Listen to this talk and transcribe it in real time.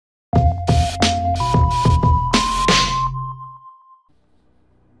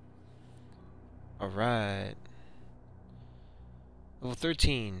Alright. Level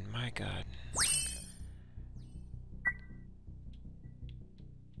 13. My god.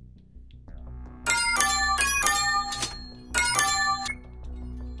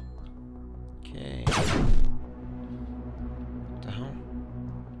 Okay. What the hell?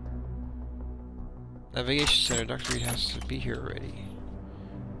 Navigation Center. Dr. Reed has to be here already.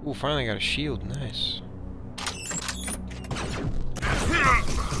 Ooh, finally got a shield. Nice.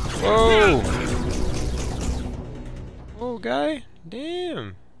 Whoa! Whoa, guy!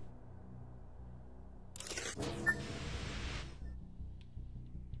 Damn!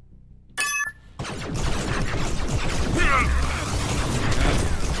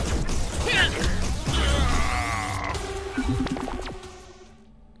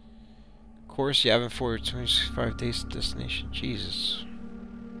 Of course, you haven't for 25 days to destination. Jesus.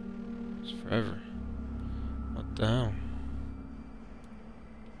 It's forever. What the hell?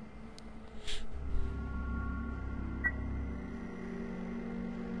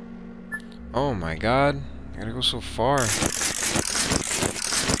 Oh my god, I gotta go so far.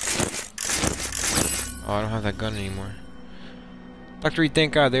 Oh, I don't have that gun anymore. Dr. Reed,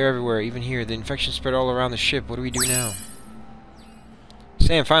 thank God, they're everywhere, even here. The infection spread all around the ship. What do we do now?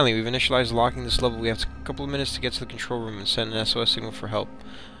 Sam, finally, we've initialized locking this level. We have a couple of minutes to get to the control room and send an SOS signal for help.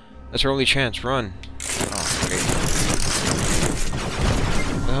 That's our only chance. Run. Oh, great.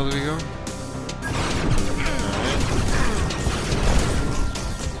 Where the hell do we go?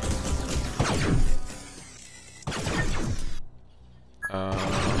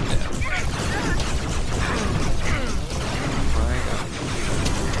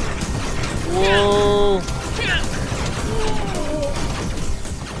 Whoa!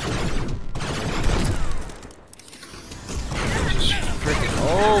 Freaking,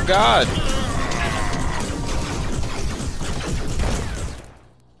 oh god!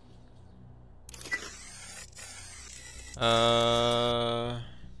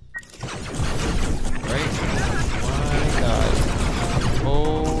 Right? My god.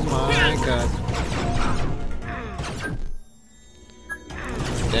 Oh my god.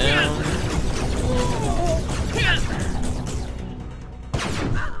 Down.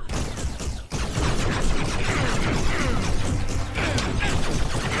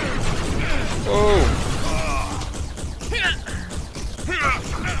 Oh!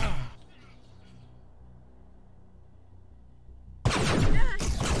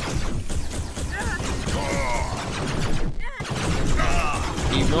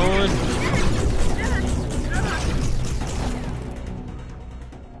 Keep going.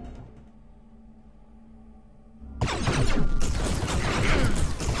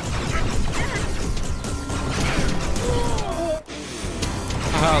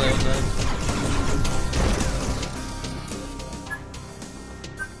 Haha, that was nice.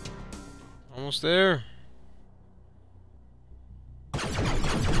 Almost there.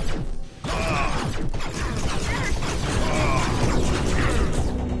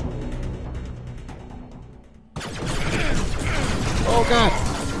 Oh god.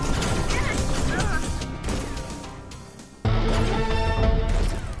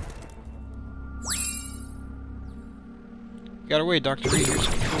 Gotta wait, Dr. Reed. Here's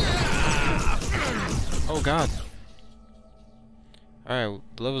control. Oh god. Alright,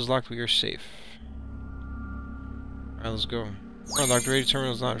 the level's locked, we are safe. Alright, let's go. Oh, Dr. Radio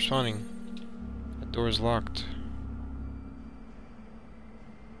terminal's not responding. That door is locked.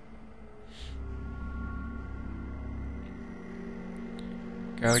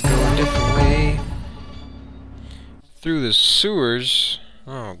 Gotta go a different way. Through the sewers.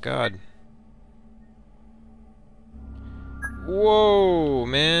 Oh god. Whoa,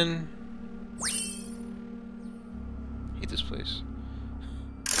 man. I hate this place.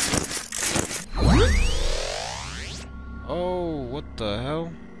 Oh, what the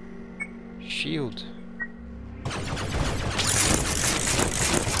hell? Shield.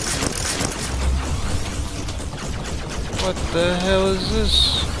 What the hell is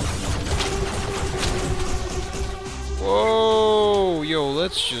this? Whoa! Yo,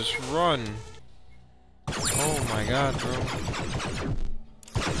 let's just run. Oh my god, bro.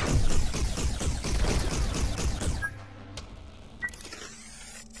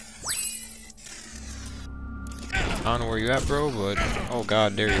 I don't know where you at, bro, but... Oh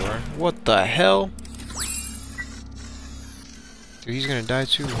god, there you are. What the hell? Dude, he's gonna die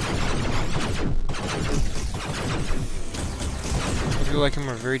too. People like him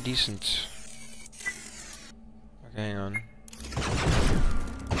are very decent. Okay, hang on.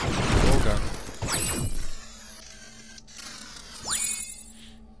 Oh god.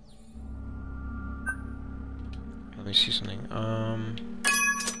 Let me see something.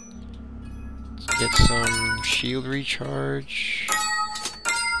 Let's Get some shield recharge.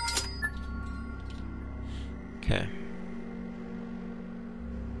 Okay.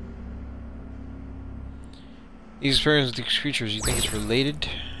 These experiences with these creatures, you think it's related?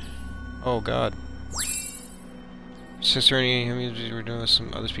 Oh god. Since there are any humans, we're doing with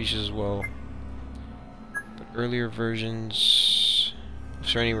some other species as well. But earlier versions of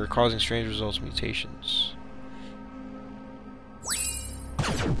Serenity were causing strange results, mutations.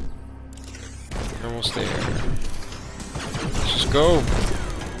 We're almost there. Let's just go!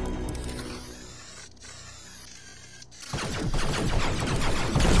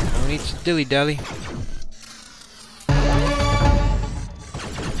 No need to dilly-dally.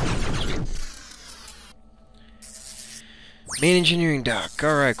 Main engineering dock.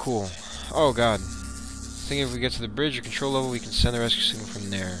 Alright, cool. Oh god. Thinking if we get to the bridge or control level, we can send the rescue signal from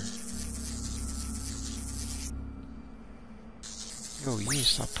there. Yo, you need to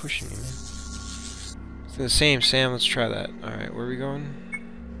stop pushing me, man. It's the same, Sam. Let's try that. Alright, where are we going?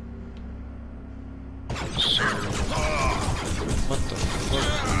 So, what the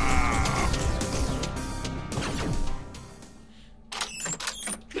fuck?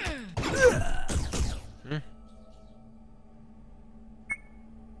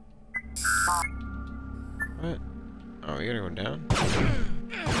 What? Oh, we gotta go down? Oh,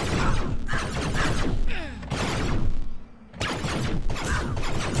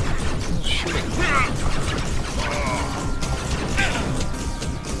 shooting.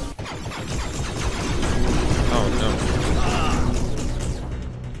 Oh, no.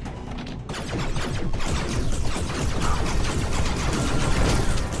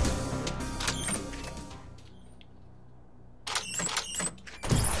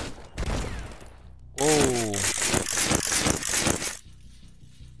 Whoa.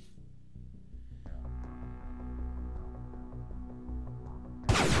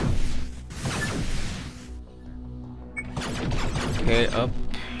 Okay, up.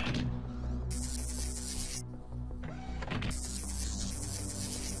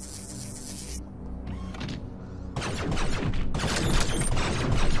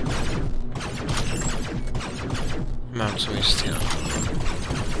 Mount's waist down.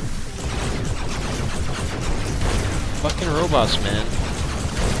 Fucking robots, man.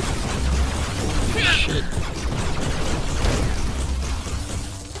 Shit.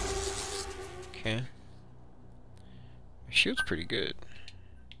 Okay. My shield's pretty good.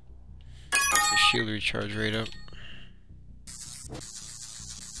 The shield recharge rate up.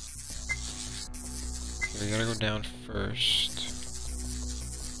 Okay, we gotta go down first.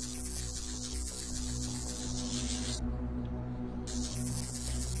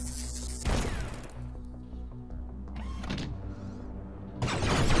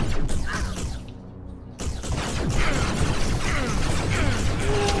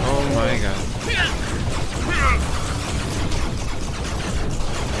 Oh my god.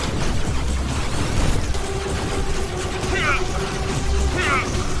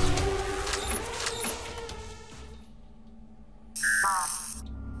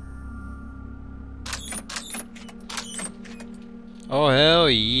 Oh hell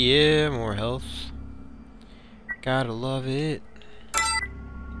yeah, more health. Gotta love it.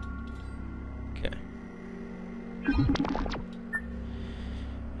 Okay.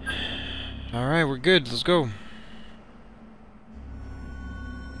 Alright, we're good. Let's go.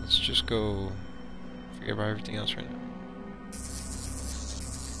 Let's just go forget about everything else right now.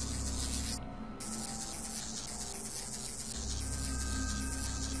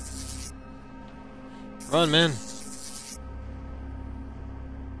 Run, man.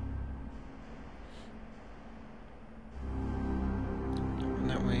 Going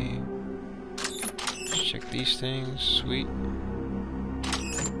that way. Let's check these things. Sweet.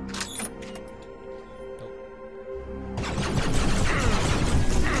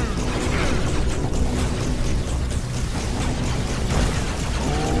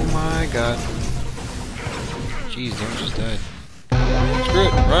 Oh my god. Jeez, they just died. Screw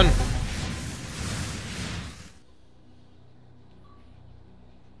it, run!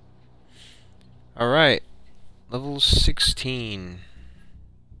 Alright, level 16.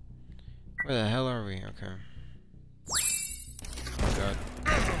 Where the hell are we? Okay. Oh god.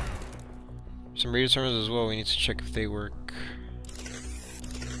 Some radio terminals as well, we need to check if they work.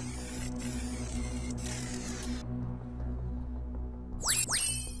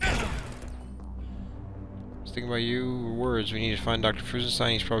 Let's think about you, words. We need to find Dr.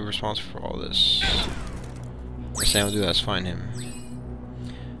 Frusenstein, he's probably responsible for all this. Or Sam will do that, let's find him.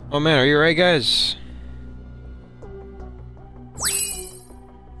 Oh man, are you alright, guys?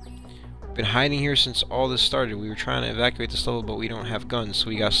 We've been hiding here since all this started. We were trying to evacuate this level, but we don't have guns, so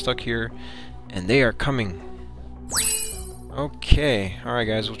we got stuck here And they are coming. Okay. Alright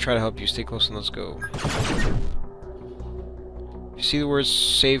guys, we'll try to help you. Stay close and let's go. If you see the words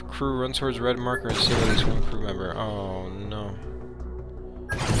save crew, run towards red marker and save at least one crew member. Oh no.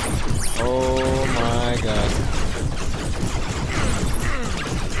 Oh my god.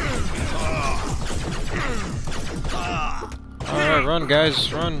 Alright, run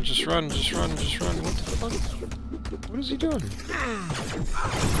guys, run, just run, just run, just run. What the fuck? What is he doing?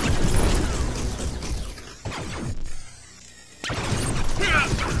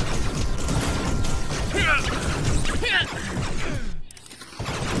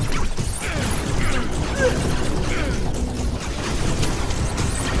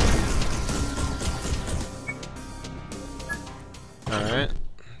 Alright,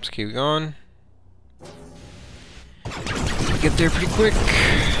 let's keep going. Get there pretty quick.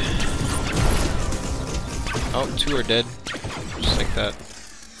 Oh, 2 are dead. Just like that.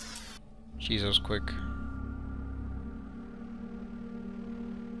 Jeez, that was quick.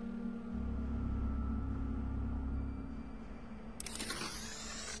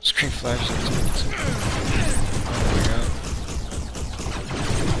 Screen flash. Oh my god.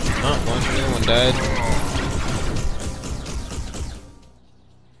 Oh, one died.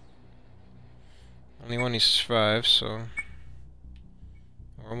 Only one needs to survive, so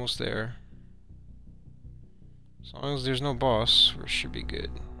we're almost there. As long as there's no boss, we should be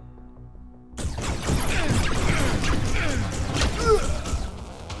good.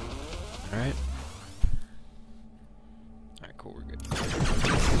 Alright. Alright, cool, we're good.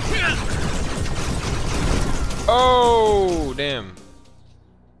 Oh, damn.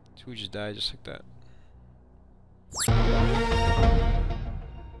 2 just died just like that.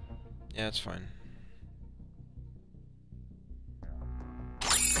 Yeah, it's fine.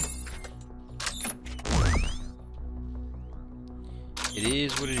 It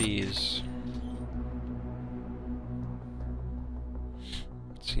is what it is.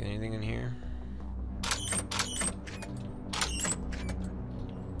 Let's see anything in here.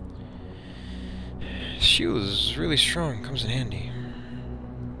 Shield is really strong, comes in handy.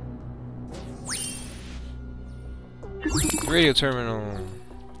 The radio terminal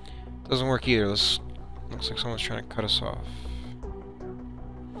doesn't work either. Looks like someone's trying to cut us off.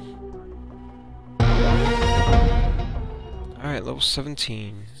 Alright, level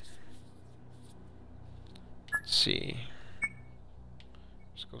 17. Let's see.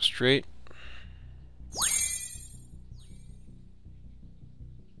 Let's go straight.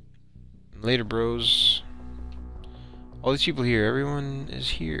 Later, bros. All these people here, everyone is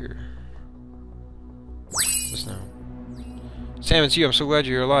here. What's this now? Sam, it's you. I'm so glad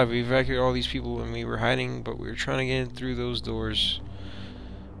you're alive. We evacuated all these people and we were hiding, but we were trying to get in through those doors.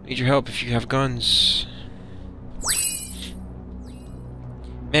 Need your help if you have guns.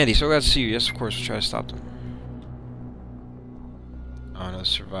 Mandy, so glad to see you. Yes, of course, we'll try to stop them. Oh no,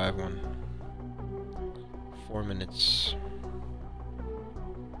 survive one. 4 minutes.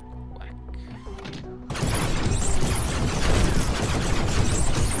 Whack.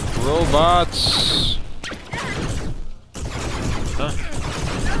 Robots! Huh?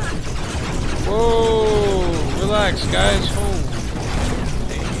 Whoa! Relax, guys. Hold.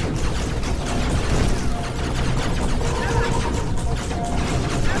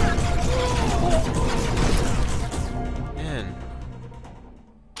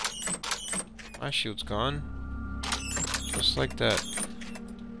 My shield's gone. Just like that.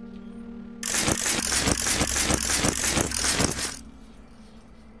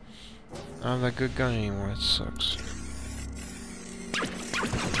 I don't have that good gun anymore, that sucks.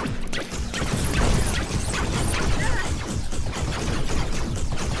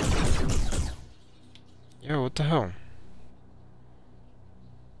 Yo, what the hell?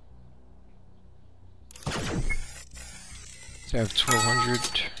 I have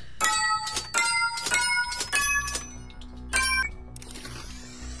 1200.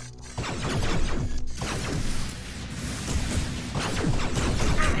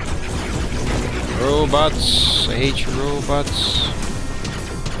 Robots, I hate you, robots.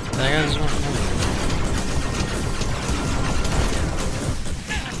 I got this one.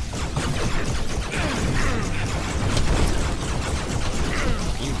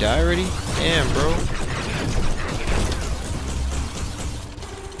 Can you die already? Damn, bro.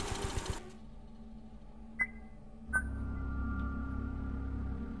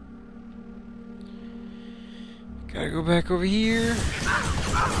 Gotta go back over here.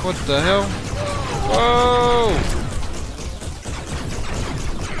 What the hell? Whoa!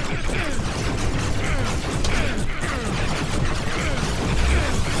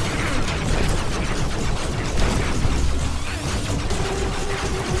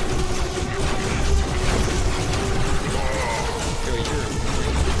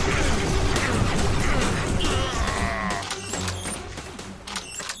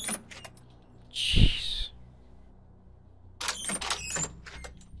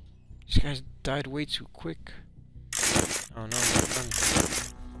 guys died way too quick. Oh no, my friend.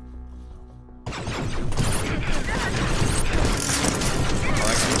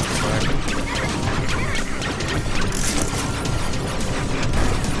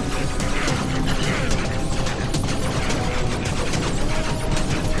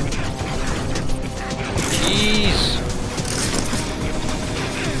 Jeez!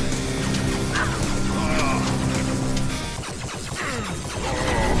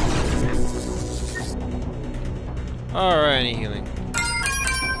 Alright, any healing.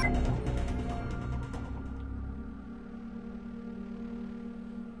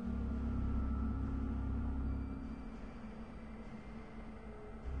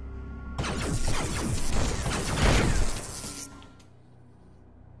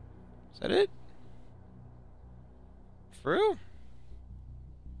 Is that it? For real?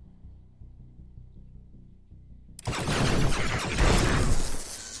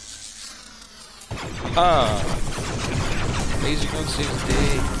 Ah! Laser gun saves the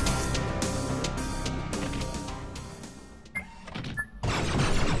day.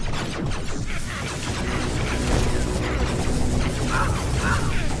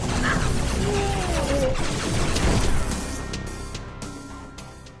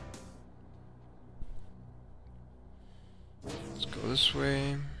 Let's go this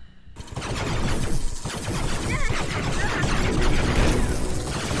way.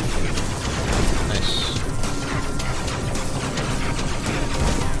 Nice.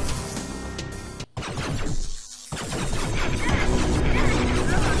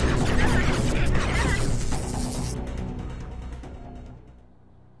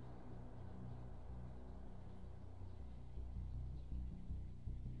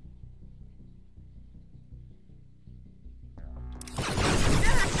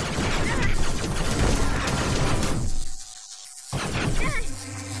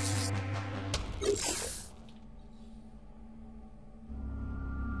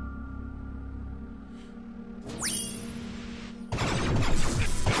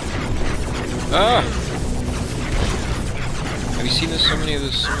 Ah! Have you seen this? So many of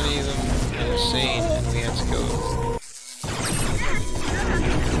them are insane, and we have to go.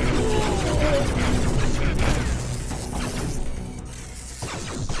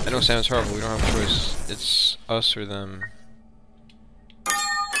 I know it sounds horrible, we don't have a choice. It's us or them.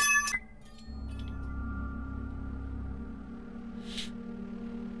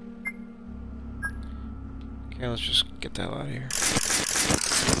 Okay, let's just get the hell out of here.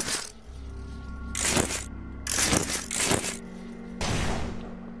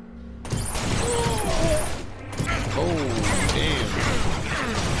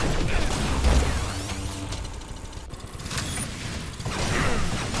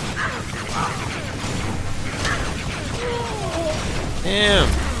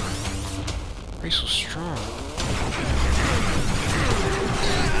 Damn!